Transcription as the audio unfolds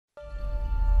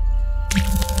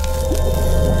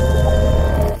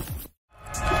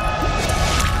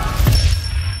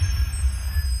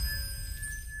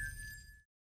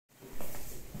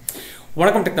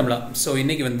வணக்கம் டெக் தமிழா. ஸோ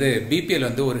இன்றைக்கி வந்து பிபிஎல்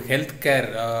வந்து ஒரு ஹெல்த் கேர்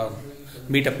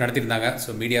மீட்டப் நடத்தியிருந்தாங்க. ஸோ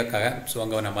மீடியாக்காக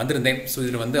அங்கே நான் வந்திருந்தேன். ஸோ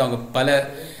இதில் வந்து அவங்க பல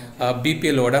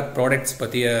பிபிஎல்லோட ப்ராடக்ட்ஸ்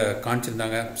பற்றிய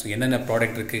காமிச்சிருந்தாங்க. ஸோ என்னென்ன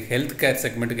ப்ராடக்ட் இருக்குது, ஹெல்த் கேர்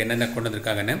செக்மெண்ட்டுக்கு என்னென்ன கொண்டு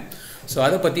வந்திருக்காங்கன்னு ஸோ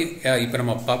அதை பற்றி இப்போ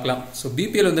நம்ம பார்க்கலாம். ஸோ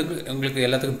பிபிஎல் வந்து உங்களுக்கு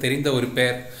எல்லாத்துக்கும் தெரிந்த ஒரு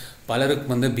பேர்.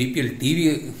 பலருக்கு வந்து பிபிஎல்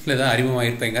டிவியில் தான்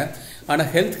அறிமுகமாகிருப்பீங்க. ஆனால்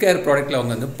ஹெல்த் கேர் ப்ராடக்டில்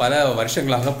அவங்க வந்து பல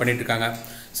வருஷங்களாக பண்ணிகிட்ருக்காங்க.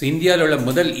 ஸோ இந்தியாவில் உள்ள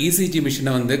முதல் ECG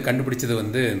மிஷினை வந்து கண்டுபிடிச்சது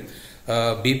வந்து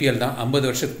பிபிஎல் தான். 50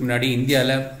 வருஷத்துக்கு முன்னாடி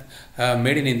இந்தியாவில்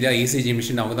made in India ECG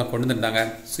machine அவங்க தான் கொண்டு வந்திருந்தாங்க.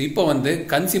 ஸோ இப்போ வந்து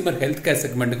கன்சியூமர் ஹெல்த் கேர்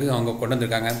செக்மெண்ட்டுக்கு அவங்க கொண்டு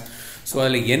வந்திருக்காங்க. ஸோ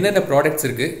அதில் என்னென்ன ப்ராடக்ட்ஸ்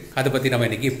இருக்குது அதை பற்றி நம்ம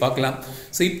இன்றைக்கி பார்க்கலாம்.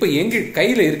 ஸோ இப்போ எங்கள்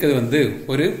கையில் இருக்கிறது வந்து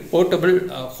ஒரு போர்ட்டபிள்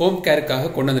ஹோம்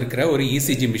கேருக்காக கொண்டு வந்திருக்கிற ஒரு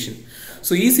ECG machine.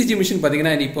 So ECG machine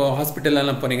பார்த்தீங்கன்னா இப்போ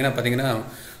ஹாஸ்பிட்டல்லாம் போனீங்கன்னா பார்த்தீங்கன்னா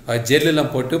ஜெல்லாம்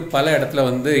போட்டு பல இடத்துல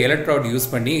வந்து எலக்ட்ராய்டு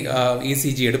யூஸ் பண்ணி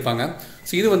ECG எடுப்பாங்க.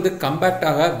 ஸோ இது வந்து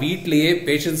கம்பேக்டாக வீட்லேயே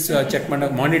பேஷண்ட்ஸ் செக் பண்ண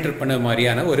மானிட்டர் பண்ண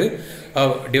மாதிரியான ஒரு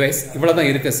டிவைஸ். இவ்வளோ தான்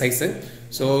இருக்குது சைஸு.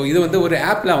 ஸோ இது வந்து ஒரு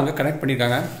ஆப்பில் அவங்க கனெக்ட்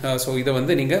பண்ணியிருக்காங்க. ஸோ இதை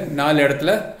வந்து நீங்கள் 4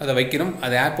 இடத்துல அதை வைக்கணும்.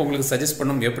 அது ஆப் உங்களுக்கு சஜஸ்ட்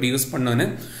பண்ணணும் எப்படி யூஸ் பண்ணணும்னு.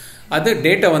 அது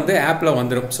டேட்டா வந்து ஆப்பில்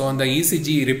வந்துடும். ஸோ அந்த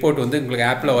ECG ரிப்போர்ட் வந்து உங்களுக்கு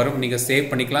ஆப்பில் வரும். நீங்கள்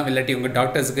சேவ் பண்ணிக்கலாம். இல்லாட்டி உங்கள்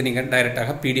டாக்டர்ஸுக்கு நீங்கள்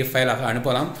டைரெக்டாக PDF ஃபைலாக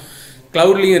அனுப்பலாம்.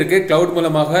 க்ளவுட்லேயும் இருக்குது. க்ளவுட்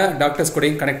மூலமாக டாக்டர்ஸ்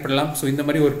கூடயும் கனெக்ட் பண்ணலாம். ஸோ இந்த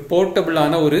மாதிரி ஒரு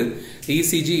போர்ட்டபிளான ஒரு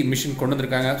ECG மிஷின் கொண்டு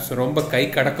வந்திருக்காங்க. ஸோ ரொம்ப கை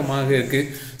கடக்கமாக இருக்குது.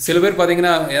 சில பேர்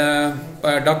பார்த்தீங்கன்னா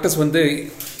டாக்டர்ஸ் வந்து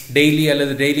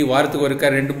டெய்லி வாரத்துக்கு ஒருக்கா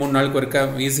 2-3 நாளுக்கு ஒருக்கா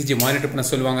ECG மானிட்டர் பண்ண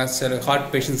சொல்லுவாங்க. சில ஹார்ட்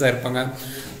பேஷண்ட்ஸாக இருப்பாங்க,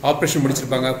 ஆப்ரேஷன்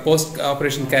முடிச்சிருப்பாங்க, போஸ்ட்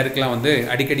ஆப்ரேஷன் கேருக்குலாம் வந்து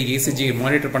அடிக்கடி ECG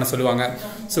மானிட்டர் பண்ண சொல்லுவாங்க.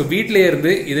 ஸோ வீட்டிலே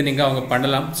இருந்து இது நீங்கள் அவங்க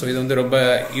பண்ணலாம். ஸோ இது வந்து ரொம்ப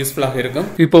யூஸ்ஃபுல்லாக இருக்கும்.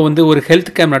 இப்போ வந்து ஒரு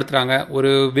ஹெல்த் கேம்ப் நடத்துகிறாங்க,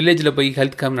 ஒரு வில்லேஜில் போய்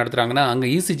ஹெல்த் கேம்ப் நடத்துகிறாங்கன்னா அங்கே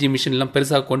ECG மிஷின்லாம்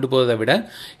பெருசாக கொண்டு போவதை விட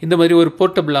இந்த மாதிரி ஒரு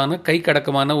போர்ட்டபிளான கை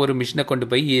கடக்கமான ஒரு மிஷினை கொண்டு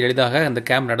போய் எளிதாக அந்த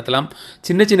கேம்ப் நடத்தலாம்.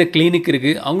 சின்ன சின்ன கிளினிக்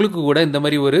இருக்குது, அவங்களுக்கு கூட இந்த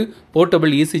மாதிரி ஒரு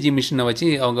போர்ட்டபிள் ECG மிஷினை வச்சு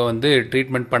அவங்க வந்து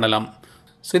ட்ரீட்மெண்ட் பண்ணலாம்.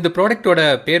 ஸோ இந்த ப்ராடக்டோட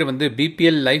பேர் வந்து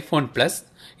BPL Lifephone Plus.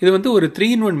 இது வந்து ஒரு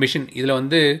 3-in-1 மிஷின். இதில்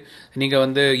வந்து நீங்கள்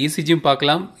வந்து ECGயும்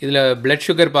பார்க்கலாம், இதில் பிளட்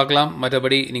சுகர் பார்க்கலாம்,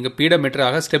 மற்றபடி நீங்கள்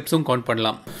பீடோமீட்டராக ஸ்டெப்ஸும் கவுண்ட்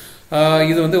பண்ணலாம்.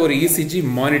 இது வந்து ஒரு ECG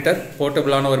மானிட்டர்,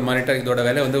 போர்ட்டபிளான ஒரு மானிட்டர். இதோட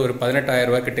விலை வந்து ஒரு 18,000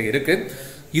 ரூபாய் கிட்ட இருக்குது.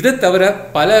 இதை தவிர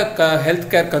பல ஹெல்த்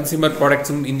கேர் கன்சியூமர்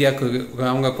ப்ராடக்ட்ஸும் இந்தியாவுக்கு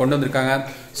அவங்க கொண்டு வந்திருக்காங்க.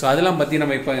 ஸோ அதெல்லாம் பற்றி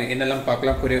நம்ம இப்போ என்னெல்லாம்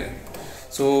பார்க்கலாம்.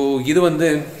 ஸோ இது வந்து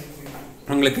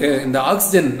உங்களுக்கு இந்த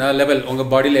ஆக்சிஜன் லெவல் உங்கள்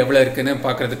பாடியில் எவ்வளோ இருக்குன்னு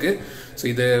பார்க்குறதுக்கு. ஸோ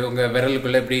இது உங்கள்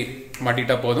விரலுக்குள்ளே இப்படி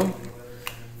மாட்டிட்டா போதும்.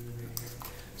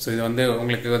 ஸோ இது வந்து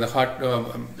உங்களுக்கு அந்த ஹார்ட்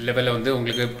லெவலில் வந்து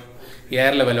உங்களுக்கு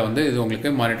ஏர் லெவலில் வந்து இது உங்களுக்கு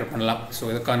மானிட்டர் பண்ணலாம். ஸோ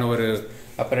இதுக்கான ஒரு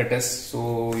அப்பரேட்டஸ். ஸோ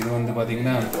இது வந்து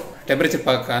பார்த்தீங்கன்னா டெம்பரேச்சர்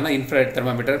பார்க்கான இன்ஃப்ராரெட்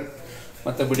தெர்மாமீட்டர்.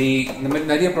 மற்றபடி இந்த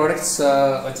மாதிரி நிறைய ப்ராடக்ட்ஸ்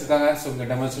வச்சுருக்காங்க. ஸோ இங்கே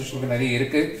டெமான்ஸ்ட்ரேஷனுக்கு நிறைய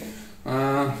இருக்குது.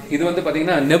 இது வந்து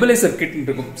பார்த்தீங்கன்னா நெபுலைசர் கிட்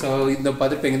இருக்கும். ஸோ இந்த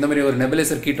பார்த்துருப்பீங்க, இந்த மாதிரி ஒரு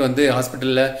நெபுலைசர் கிட் வந்து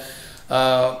ஹாஸ்பிட்டலில்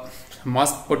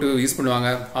மாஸ்க் போட்டு யூஸ் பண்ணுவாங்க,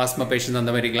 ஆஸ்மா பேஷண்ட்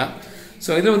அந்த மாதிரிலாம்.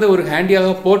 ஸோ இது வந்து ஒரு ஹேண்டியாக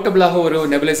போர்ட்டபிளாக ஒரு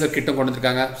நெபுலைசர் கிட்டும் கொண்டு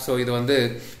வந்திருக்காங்க. ஸோ இது வந்து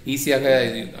ஈஸியாக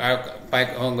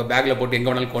அவங்க பேக்கில் போட்டு எங்கே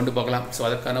வேணாலும் கொண்டு போகலாம். ஸோ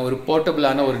அதற்கான ஒரு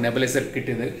போர்ட்டபிளான ஒரு நெபுலைசர்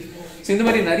கிட் இது. ஸோ இந்த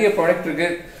மாதிரி நிறைய ப்ராடக்ட்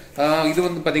இருக்குது. இது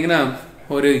வந்து பார்த்தீங்கன்னா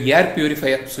ஒரு ஏர்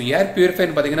பியூரிஃபையர். ஸோ ஏர்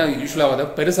பியூரிஃபையர்னு பார்த்தீங்கன்னா யூஸ்வலாக அதை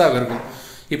பெருசாக இருக்கும்.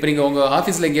 இப்போ நீங்கள் உங்கள்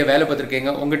ஆஃபீஸில் எங்கேயா வேலை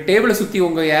பார்த்துருக்கீங்க, உங்கள் டேபிளை சுற்றி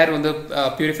உங்கள் ஏர் வந்து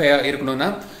பியூரிஃபையாக இருக்கணும்னா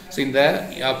ஸோ இந்த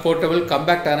போர்ட்டபிள்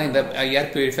கம்பேக்டான இந்த ஏர்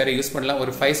பியூரிஃபையரை யூஸ் பண்ணலாம்.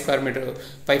 ஒரு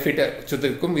 5 feet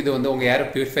சுற்றிருக்கும். இது வந்து உங்கள் ஏரை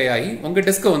பியூரிஃபை ஆகி உங்கள்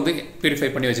டெஸ்க்கை வந்து பியூரிஃபை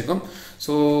பண்ணி வச்சுருக்கும்.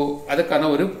 ஸோ அதுக்கான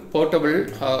ஒரு போர்ட்டபிள்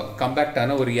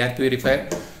கம்பேக்டான ஒரு ஏர் பியூரிஃபையர்.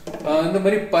 இந்த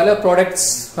மாதிரி பல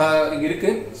ப்ராடக்ட்ஸ்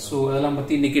இருக்குது. ஸோ அதெல்லாம்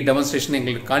பற்றி இன்றைக்கி டெமான்ஸ்ட்ரேஷன்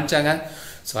எங்களுக்கு காமிச்சாங்க.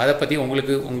 ஸோ அதை பற்றி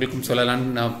உங்களுக்கும்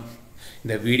சொல்லலான்னு நான்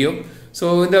இந்த வீடியோ. ஸோ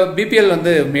இந்த BPL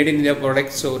வந்து made in India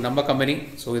product. So நம்ம கம்பெனி.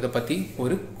 ஸோ இதை பற்றி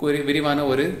ஒரு விரிவான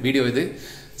ஒரு வீடியோ இது.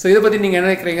 ஸோ இதை பற்றி நீங்கள் என்ன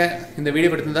நினைக்கிறீங்க? இந்த வீடியோ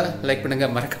பிடிச்சிருந்தா லைக்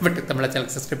பண்ணுங்கள், மறக்காம தமிழா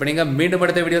சேனலுக்கு சப்ஸ்கிரைப் பண்ணுங்க. மீண்டும்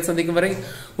அடுத்த வீடியோ சந்திக்கும் வரை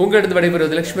உங்களிடம்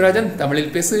விடைபெறுவது லட்சுமிராஜன்.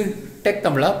 தமிழில் பேசு, டெக்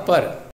தமிழா பாரு.